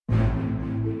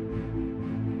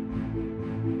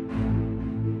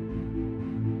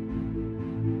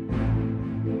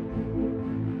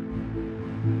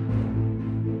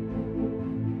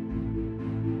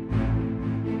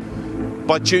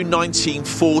By June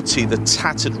 1940, the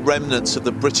tattered remnants of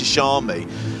the British Army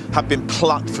had been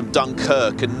plucked from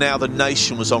Dunkirk, and now the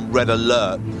nation was on red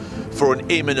alert for an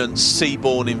imminent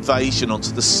seaborne invasion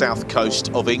onto the south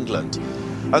coast of England.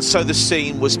 And so the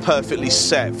scene was perfectly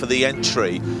set for the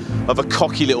entry of a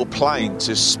cocky little plane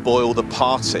to spoil the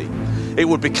party. It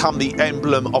would become the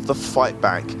emblem of the fight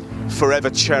back, forever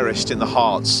cherished in the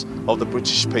hearts of the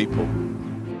British people.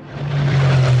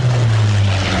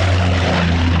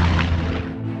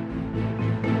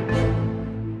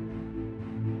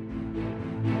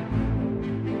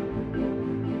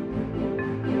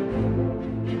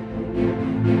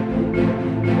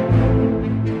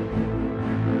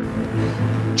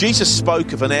 Jesus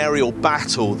spoke of an aerial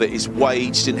battle that is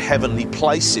waged in heavenly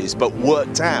places but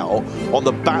worked out on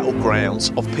the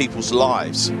battlegrounds of people's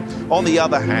lives. On the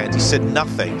other hand, he said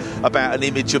nothing about an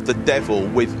image of the devil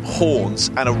with horns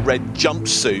and a red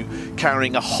jumpsuit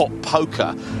carrying a hot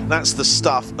poker. That's the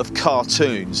stuff of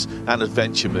cartoons and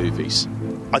adventure movies.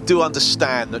 I do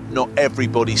understand that not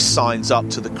everybody signs up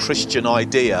to the Christian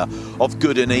idea of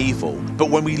good and evil, but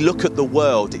when we look at the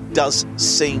world, it does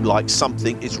seem like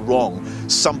something is wrong,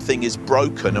 something is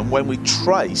broken, and when we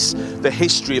trace the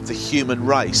history of the human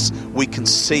race, we can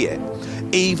see it.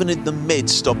 Even in the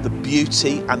midst of the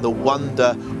beauty and the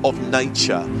wonder of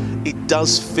nature, it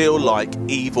does feel like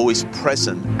evil is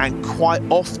present, and quite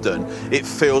often it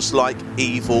feels like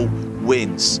evil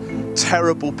wins.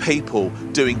 Terrible people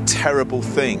doing terrible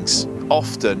things,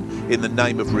 often in the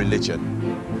name of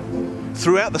religion.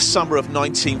 Throughout the summer of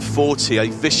 1940, a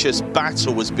vicious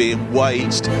battle was being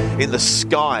waged in the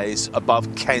skies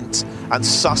above Kent and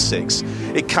Sussex.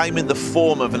 It came in the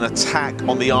form of an attack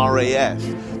on the RAF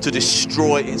to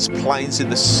destroy its planes in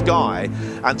the sky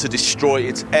and to destroy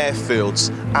its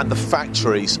airfields and the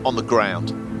factories on the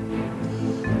ground.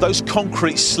 Those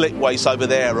concrete slitways over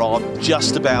there are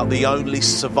just about the only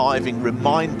surviving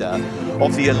reminder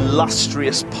of the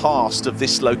illustrious past of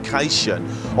this location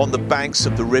on the banks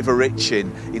of the River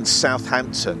Itchen in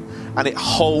Southampton, and it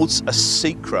holds a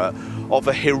secret of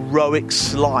a heroic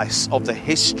slice of the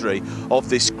history of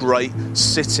this great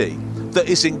city that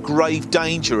is in grave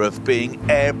danger of being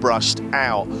airbrushed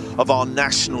out of our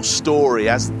national story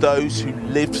as those who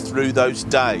lived through those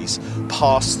days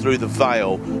pass through the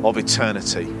veil of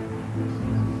eternity.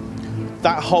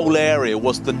 That whole area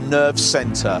was the nerve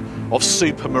centre of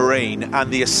Supermarine and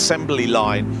the assembly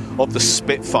line of the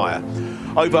Spitfire.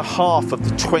 Over half of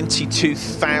the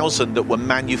 22,000 that were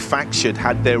manufactured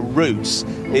had their roots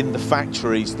in the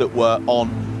factories that were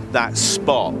on that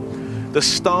spot. The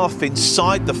staff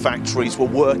inside the factories were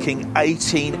working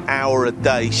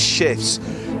 18-hour-a-day shifts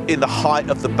in the height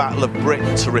of the Battle of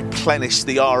Britain to replenish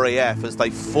the RAF as they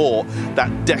fought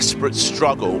that desperate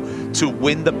struggle to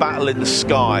win the battle in the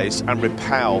skies and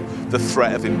repel the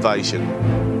threat of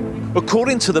invasion.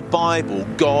 According to the Bible,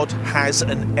 God has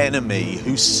an enemy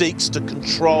who seeks to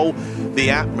control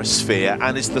the atmosphere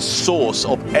and is the source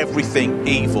of everything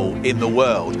evil in the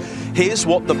world. Here's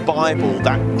what the Bible,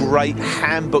 that great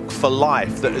handbook for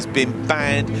life that has been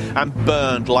banned and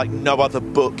burned like no other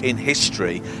book in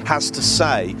history, has to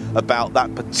say about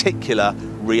that particular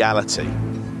reality.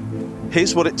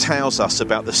 Here's what it tells us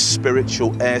about the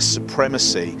spiritual heir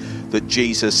supremacy that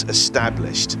Jesus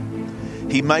established.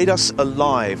 He made us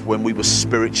alive when we were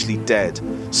spiritually dead,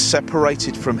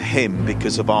 separated from him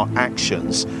because of our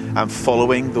actions and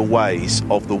following the ways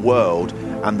of the world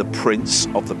and the prince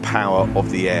of the power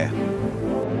of the air.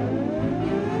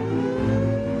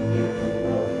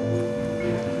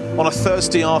 On a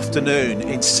Thursday afternoon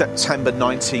in September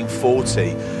 1940,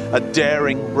 a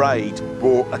daring raid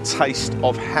brought a taste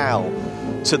of hell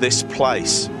to this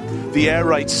place. The air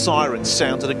raid siren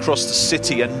sounded across the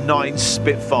city and 9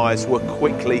 Spitfires were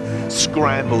quickly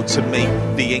scrambled to meet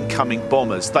the incoming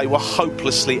bombers. They were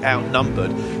hopelessly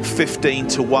outnumbered,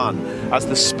 15-1, as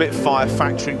the Spitfire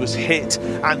factory was hit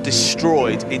and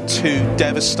destroyed in 2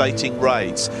 devastating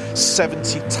raids.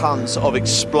 70 tons of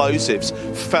explosives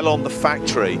fell on the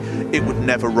factory. It would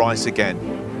never rise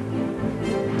again.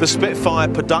 The Spitfire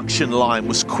production line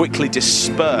was quickly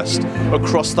dispersed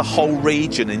across the whole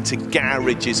region into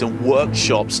garages and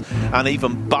workshops and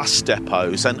even bus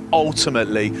depots, and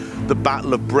ultimately the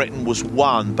Battle of Britain was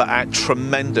won, but at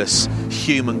tremendous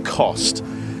human cost.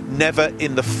 Never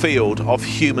in the field of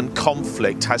human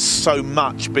conflict has so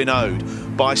much been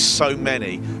owed by so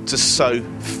many to so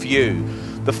few.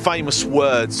 The famous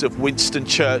words of Winston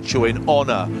Churchill in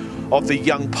honour of the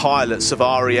young pilots of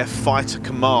RAF Fighter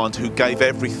Command who gave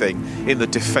everything in the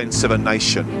defence of a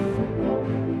nation.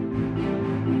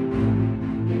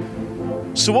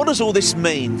 So what does all this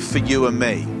mean for you and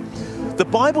me? The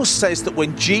Bible says that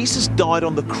when Jesus died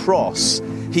on the cross,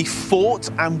 he fought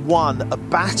and won a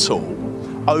battle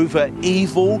over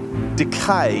evil,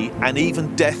 decay, and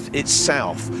even death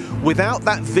itself. Without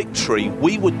that victory,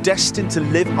 we were destined to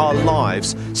live our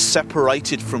lives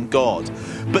separated from God.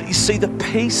 But you see, the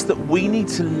peace that we need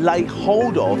to lay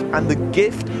hold of and the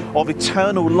gift of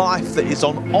eternal life that is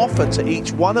on offer to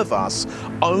each one of us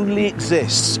only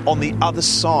exists on the other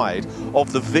side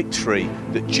of the victory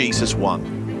that Jesus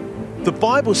won. The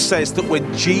Bible says that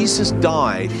when Jesus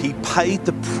died, he paid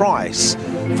the price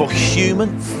for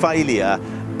human failure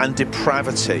and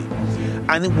depravity.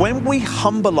 And when we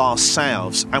humble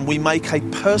ourselves and we make a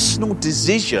personal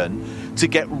decision to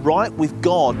get right with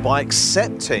God by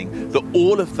accepting that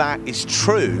all of that is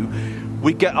true,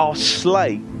 we get our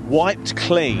slate wiped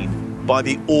clean by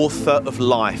the author of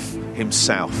life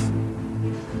himself.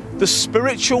 The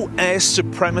spiritual air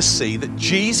supremacy that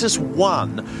Jesus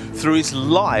won through his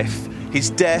life,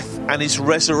 his death and his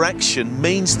resurrection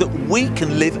means that we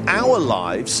can live our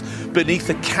lives beneath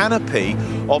the canopy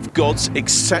of God's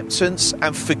acceptance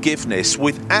and forgiveness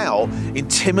without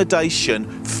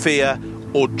intimidation, fear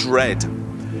or dread.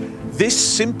 This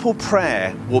simple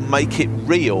prayer will make it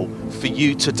real for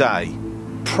you today.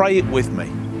 Pray it with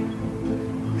me.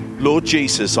 Lord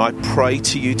Jesus, I pray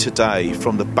to you today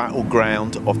from the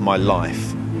battleground of my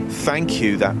life. Thank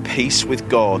you that peace with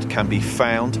God can be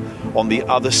found on the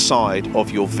other side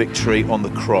of your victory on the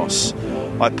cross.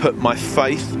 I put my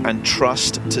faith and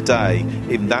trust today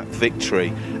in that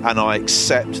victory, and I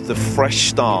accept the fresh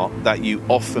start that you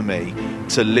offer me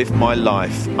to live my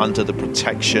life under the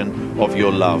protection of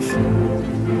your love.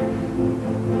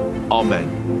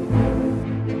 Amen.